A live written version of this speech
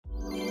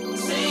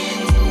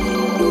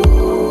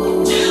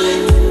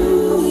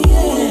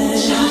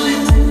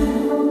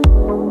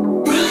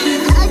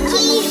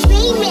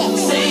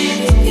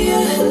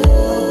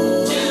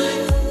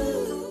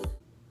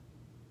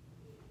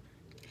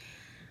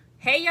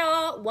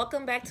y'all,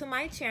 welcome back to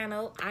my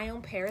channel. I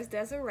am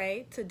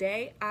Desarae.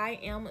 Today I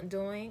am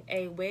doing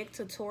a wig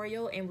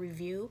tutorial and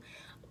review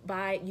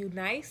by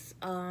UNice.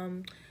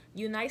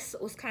 UNice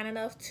was kind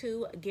enough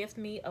to gift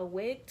me a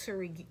wig to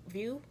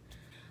review.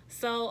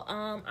 So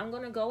I'm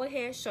gonna go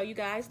ahead, show you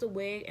guys the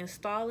wig,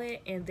 install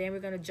it, and then we're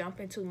gonna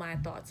jump into my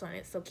thoughts on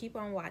it. So keep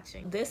on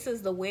watching. This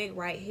is the wig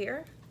right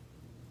here.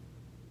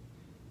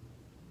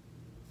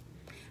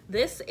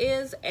 This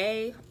is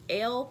a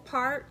L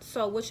part,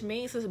 so which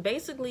means it's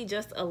basically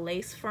just a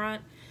lace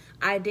front.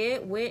 I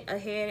did went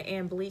ahead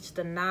and bleach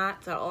the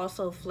knots. I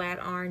also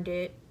flat ironed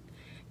it.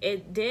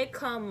 It did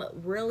come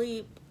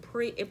really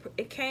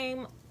it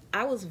came,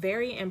 I was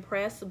very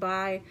impressed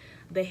by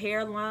the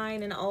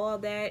hairline and all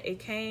that. It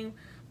came,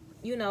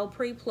 you know,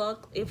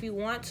 pre-plucked. If you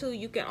want to,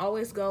 you can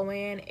always go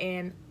in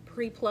and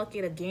pre-pluck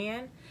it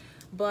again.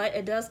 But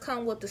it does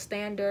come with the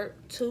standard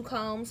 2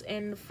 combs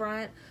in the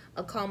front,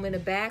 a comb in the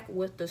back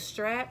with the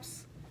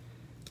straps.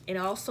 It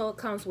also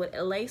comes with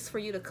a lace for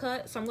you to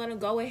cut. So I'm going to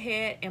go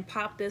ahead and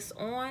pop this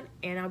on,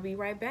 and I'll be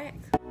right back.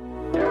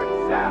 Dirty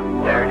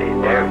South, dirty,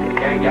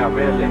 can't y'all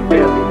really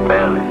feel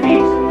it?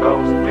 East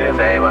Coast, feel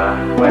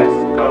it,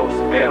 West Coast,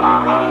 feel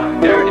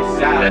it. Dirty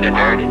South,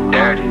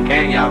 dirty,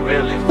 can't y'all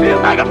really feel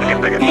it? I got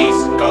to get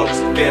East Coast,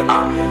 feel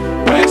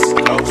it, West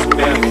Coast,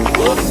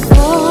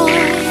 feel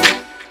it.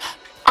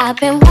 I've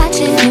been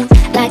watching you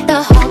like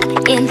the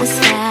hawk in the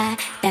sky.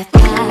 That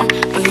fly,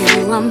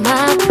 you are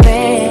my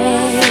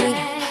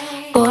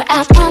prey. Boy,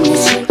 I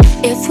promise you,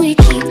 if we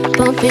keep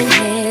bumping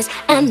heads,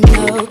 I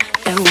know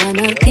that one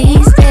of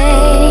these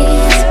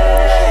days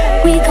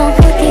we gon'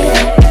 hook it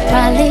up,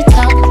 probably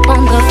talk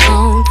on the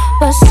phone.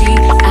 But see,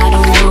 I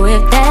don't know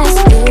if that's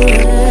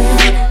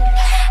good.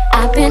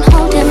 I've been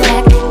holding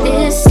back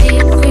this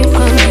secret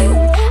from you.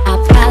 I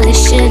probably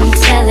shouldn't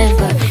tell it,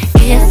 but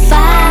if I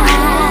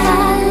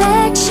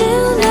let you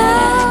know,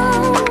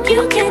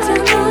 you can't tell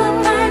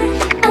nobody,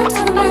 I'm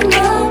talking about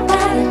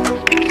nobody.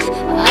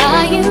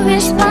 Are you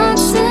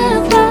responsible?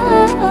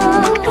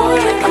 Boy,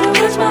 you can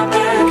touch my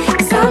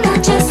back, so I'm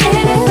not just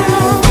saying no.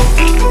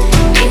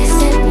 Is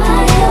it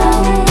my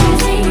own?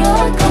 Is it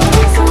your goal?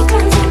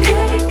 Sometimes I'm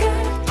pretty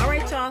good.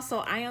 Alright y'all, so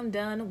I am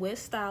done with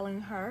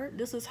styling her.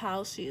 This is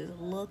how she is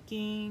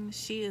looking.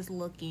 She is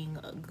looking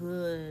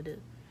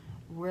good,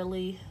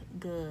 really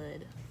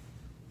good.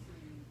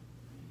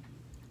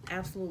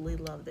 Absolutely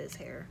love this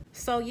hair.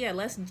 So yeah,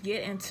 let's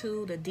get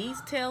into the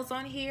details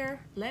on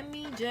here. Let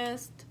me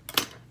just,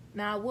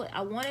 now what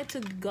I wanted to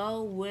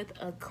go with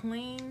a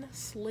clean,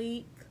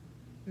 sleek,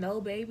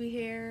 no baby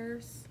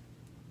hairs.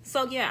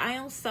 So yeah, I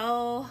am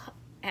so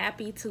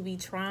happy to be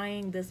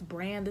trying this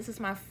brand. This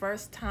is my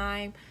first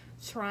time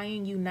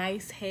trying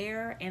UNice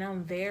hair, and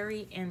I'm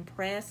very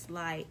impressed.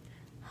 Like,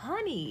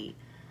 honey,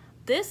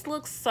 this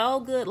looks so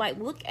good. Like,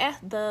 look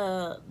at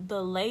the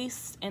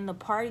lace and the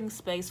parting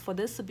space for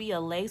this to be a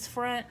lace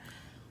front.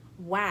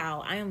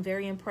 Wow, I am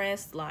very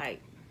impressed.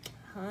 Like,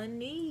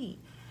 honey,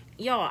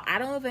 y'all, I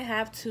don't even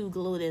have to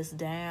glue this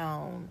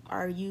down.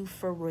 Are you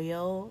for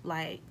real?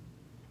 Like,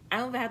 I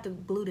don't even have to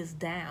glue this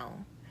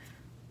down.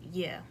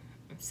 Yeah,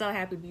 I'm so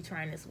happy to be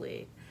trying this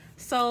wig.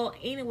 So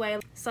anyway,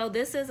 so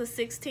this is a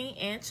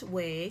 16-inch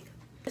wig.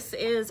 This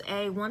is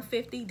a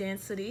 150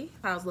 density.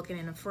 I was looking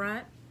in the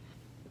front.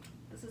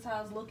 This is how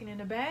I was looking in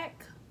the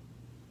back.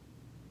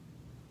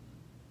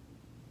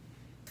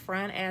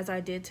 Front, as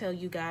I did tell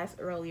you guys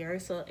earlier,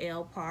 it's an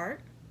L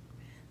part.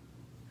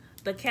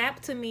 The cap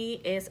to me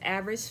is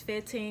average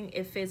fitting.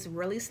 It fits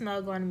really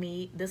snug on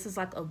me. This is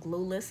like a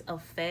glueless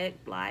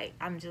effect. Like,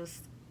 I'm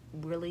just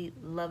really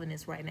loving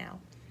this right now.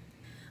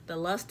 The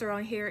luster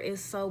on here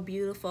is so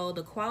beautiful.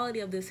 The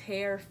quality of this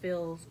hair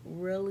feels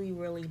really,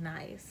 really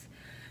nice.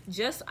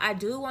 Just, I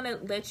do want to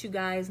let you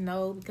guys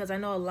know, because I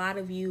know a lot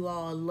of you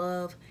all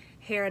love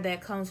hair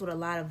that comes with a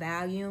lot of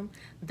volume.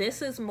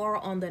 This is more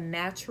on the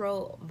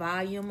natural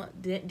volume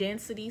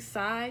density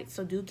side,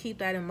 so do keep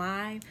that in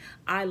mind.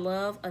 I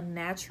love a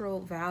natural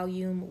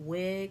volume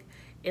wig.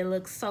 It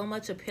looks so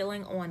much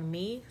appealing on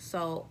me,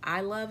 so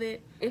I love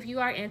it. If you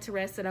are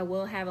interested, I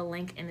will have a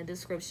link in the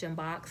description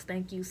box.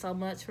 Thank you so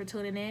much for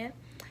tuning in,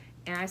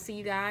 and I see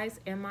you guys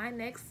in my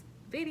next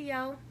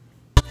video.